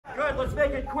good. Let's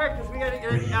make it quick because we got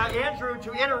Andrew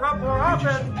to interrupt more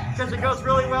often because it goes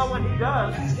really well when he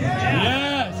does.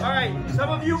 Yes. All right. Some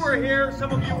of you were here.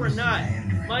 Some of you were not.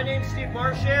 My name's Steve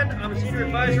Marchand. I'm a senior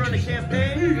advisor on the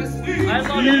campaign. I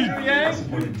love Andrew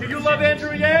Yang. Do you love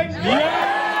Andrew Yang?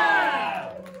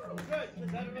 Yeah. Good,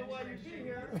 because I don't know why you're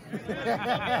here.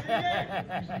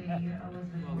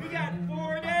 We got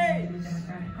 4 days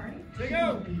to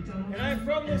go. And I'm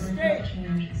from this state.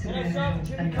 And I saw with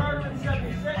Jimmy Carter in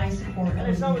 76. And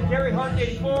I saw with Gary Hart in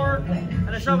 84. And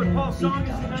I saw with Paul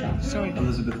Songus in 92.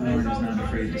 Elizabeth Warren is not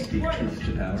afraid to speak truth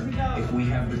to power. If we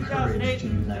have the courage to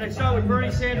unite. And I saw with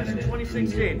Bernie Sanders in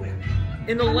 2016.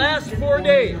 In the last 4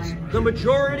 days, the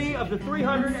majority of the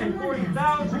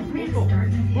 340,000 people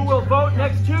who will vote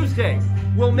next Tuesday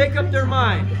will make up their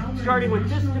mind, starting with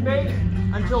this debate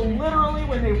until literally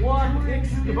when they walk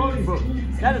into the voting booth.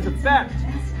 That is a fact.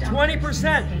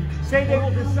 20% say they will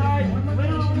decide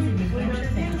literally when they're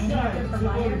inside the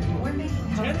voting booth.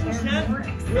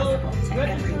 10% will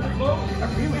register to vote.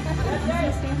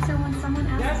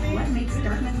 That means it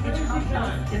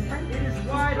is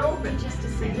wide open.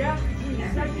 The gap between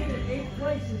second and 8th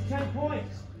place is 10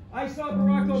 points. I saw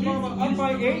Barack Obama up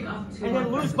by 8 and then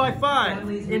lose by 5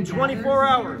 in 24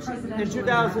 hours in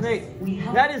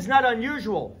 2008. That is not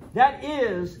unusual. That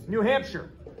is New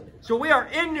Hampshire. So we are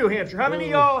in New Hampshire. How many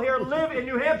of y'all here live in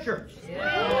New Hampshire?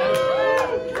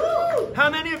 How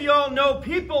many of y'all know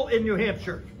people in New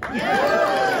Hampshire?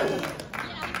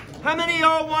 How many of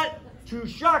y'all want to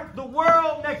shock the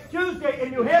world next Tuesday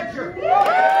in New Hampshire? Well,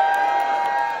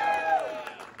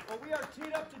 we are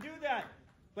teed up to do that.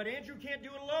 But Andrew can't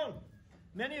do it alone.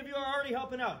 Many of you are already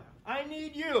helping out. I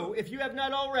need you, if you have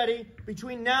not already,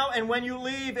 between now and when you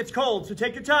leave, it's cold, so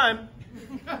take your time.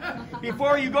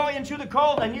 Before you go into the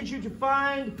cold, I need you to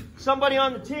find somebody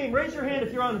on the team. Raise your hand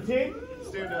if you're on the team.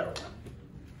 Stand up.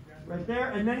 Right there,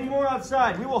 and many more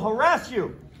outside. We will harass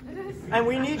you. And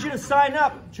we need you to sign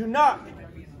up, to knock.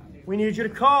 We need you to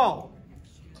call.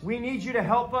 We need you to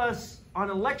help us on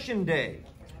Election Day.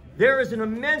 There is an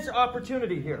immense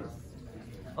opportunity here.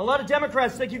 A lot of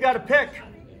Democrats think you got to pick.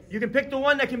 You can pick the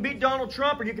one that can beat Donald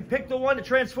Trump, or you can pick the one to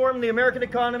transform the American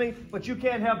economy, but you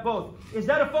can't have both. Is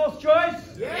that a false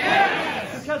choice?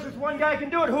 Yes! Because there's one guy who can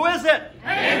do it. Who is it?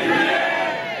 Andrew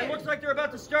Yang! It looks like they're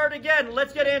about to start again.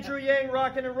 Let's get Andrew Yang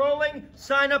rocking and rolling.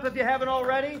 Sign up if you haven't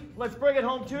already. Let's bring it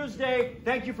home Tuesday.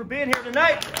 Thank you for being here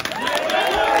tonight.